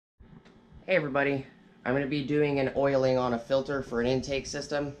Hey everybody, I'm going to be doing an oiling on a filter for an intake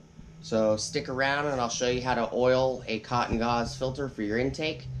system. So stick around and I'll show you how to oil a cotton gauze filter for your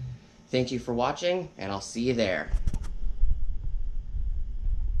intake. Thank you for watching and I'll see you there.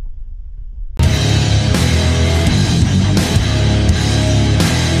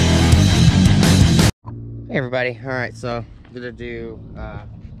 Hey everybody, alright, so I'm going to do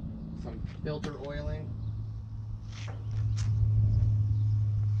some filter oiling.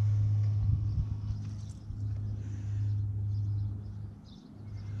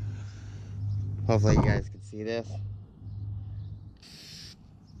 Hopefully you guys can see this.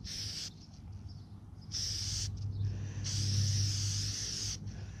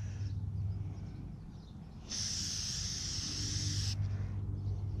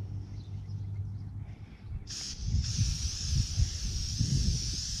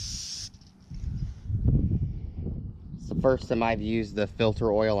 It's the first time I've used the filter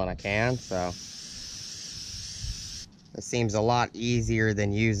oil on a can, so it seems a lot easier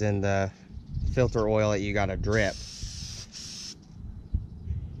than using the filter oil that you gotta drip.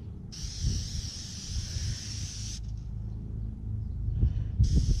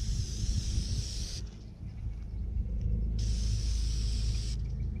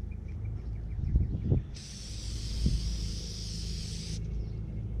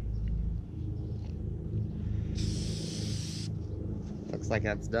 Looks like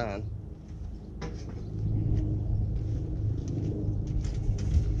that's done.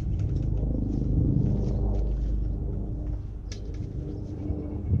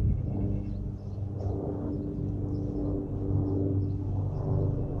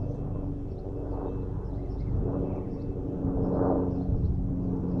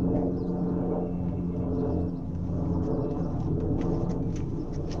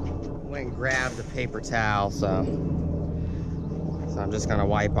 Went and grabbed a paper towel, so I'm just gonna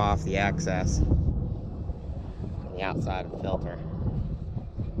wipe off the excess on the outside of the filter.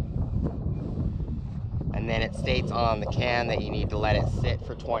 And then it states on the can that you need to let it sit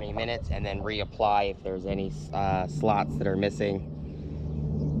for 20 minutes and then reapply if there's any slots that are missing,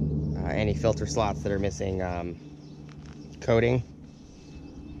 any filter slots that are missing coating.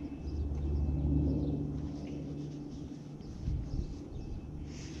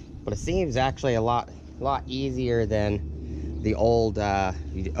 But it seems actually a lot easier than the old,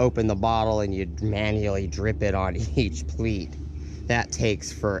 you open the bottle and you manually drip it on each pleat. That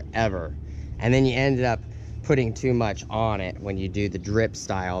takes forever. And then you ended up putting too much on it when you do the drip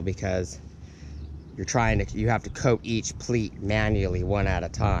style, because you have to coat each pleat manually one at a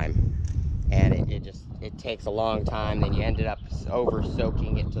time. And it takes a long time. Then you ended up over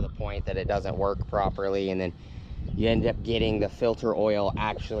soaking it to the point that it doesn't work properly. And then you end up getting the filter oil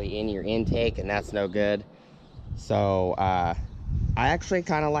actually in your intake, and that's no good. So I actually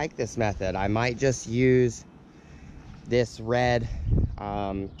kind of like this method. I might just use this red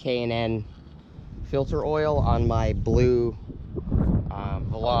K&N filter oil on my blue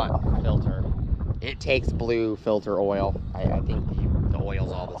Volant filter. It takes blue filter oil. I think the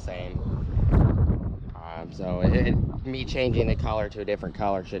oil's all the same. So me changing the color to a different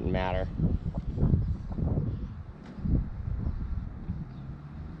color shouldn't matter.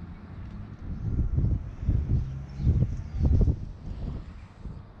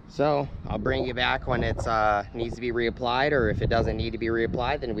 So I'll bring you back when it needs to be reapplied, or if it doesn't need to be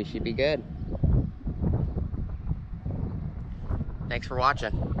reapplied, then we should be good. Thanks for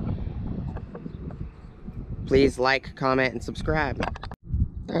watching. Please like, comment, and subscribe.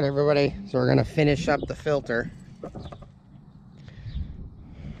 All right, everybody, so we're gonna finish up the filter.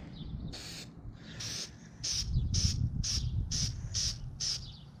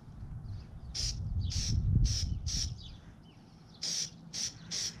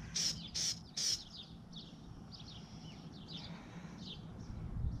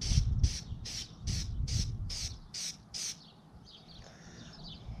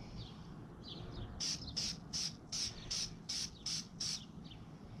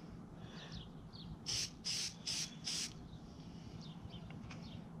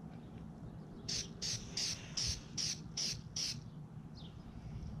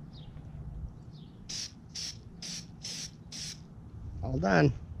 All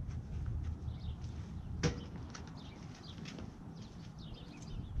done.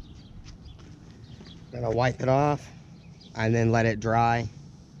 Gonna wipe it off and then let it dry,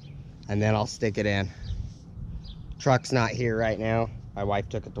 and then I'll stick it in. Truck's not here right now. My wife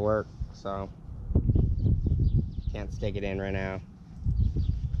took it to work, so can't stick it in right now.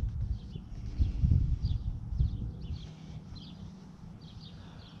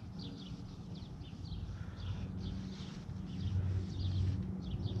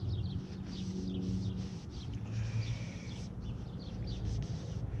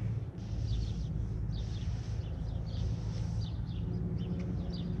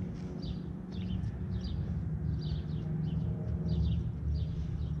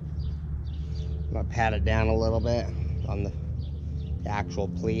 I'm gonna pat it down a little bit on the actual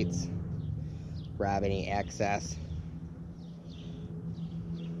pleats, grab any excess.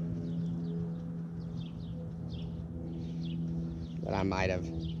 That I might have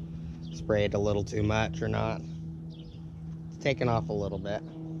sprayed a little too much or not. It's taken off a little bit.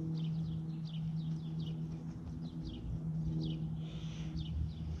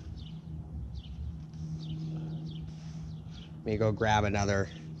 Let me go grab another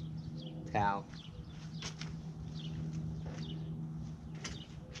towel.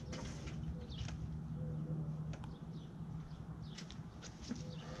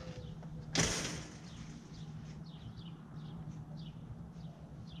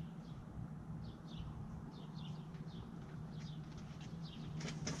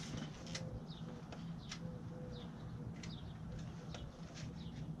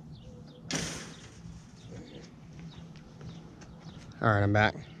 All right, I'm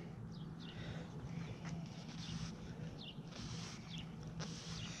back.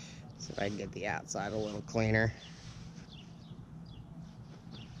 See if I can get the outside a little cleaner.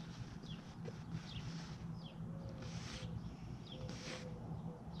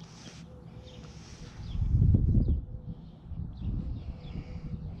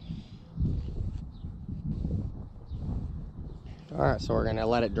 All right, so we're gonna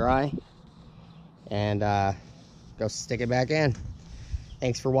let it dry and go stick it back in.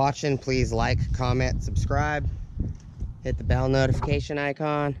 Thanks for watching. Please like, comment, subscribe, hit the bell notification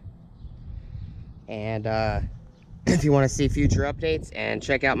icon, and if you want to see future updates, and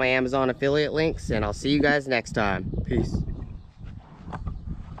check out my Amazon affiliate links, and I'll see you guys next time. Peace.